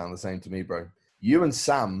 You all sound the same to me, bro. You and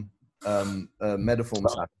Sam, Metaform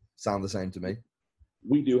Sam, sound the same to me.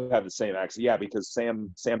 We do have the same accent. Yeah, because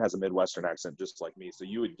Sam has a Midwestern accent just like me. So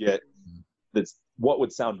you would get this, what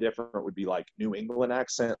would sound different would be like New England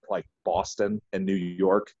accent, like Boston and New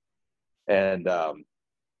York, and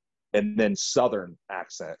then Southern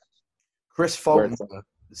accent. Chris Fulton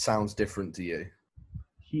sounds different to you.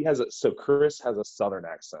 Chris has a Southern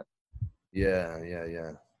accent. Yeah.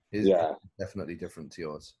 He's definitely different to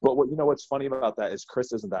yours. But what's funny about that is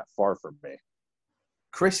Chris isn't that far from me.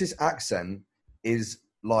 Chris's accent is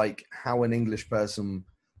like how an English person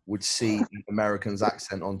would see an American's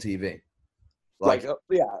accent on TV. A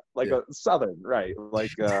Southern, right? Like,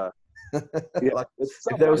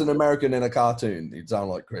 if there was an American in a cartoon, he'd sound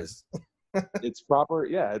like Chris. It's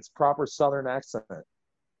proper Southern accent.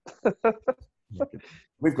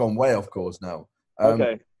 We've gone way off course now.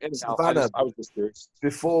 Okay. Anyhow, Savannah, I was just curious.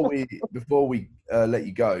 Before we let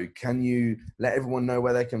you go, can you let everyone know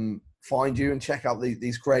where they can find you and check out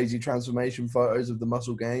these crazy transformation photos of the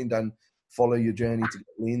muscle gained and follow your journey to get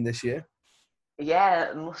lean this year?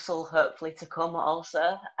 Yeah, muscle hopefully to come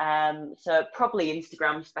also. So probably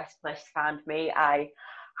Instagram's best place to find me. I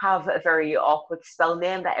have a very awkward spell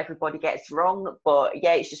name that everybody gets wrong. But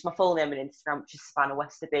yeah, it's just my full name on Instagram, which is Savannah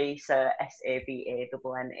Westerby, so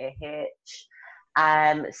SAVANNAH.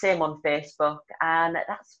 Same on Facebook, and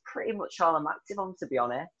that's pretty much all I'm active on, to be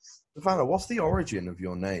honest. Savannah, what's the origin of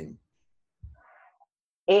your name?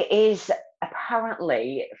 It is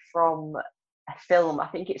apparently from a film. I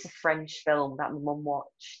think it's a French film that my mum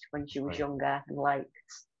watched when she was younger and liked.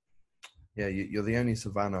 Yeah, you're the only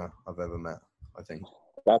Savannah I've ever met, I think.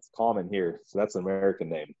 That's common here. So that's an American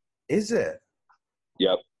name. Is it?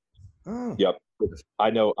 Yep. Oh. Yep. I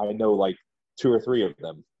know like 2 or 3 of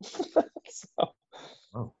them. So,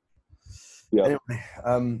 oh. Yeah.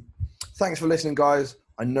 Anyway, thanks for listening, guys.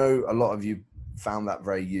 I know a lot of you found that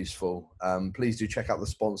very useful. Please do check out the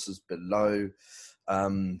sponsors below.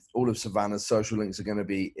 All of Savannah's social links are going to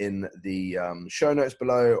be in the show notes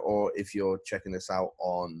below, or if you're checking this out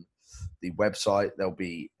on the website,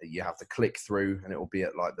 you have to click through and it will be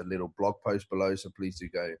at like the little blog post below. So please do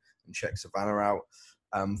go and check Savannah out.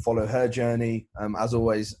 Follow her journey. As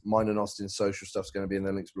always, mine and Austin's social stuff is going to be in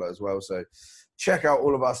the links below as well. So check out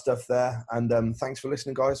all of our stuff there. And thanks for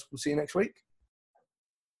listening, guys. We'll see you next week.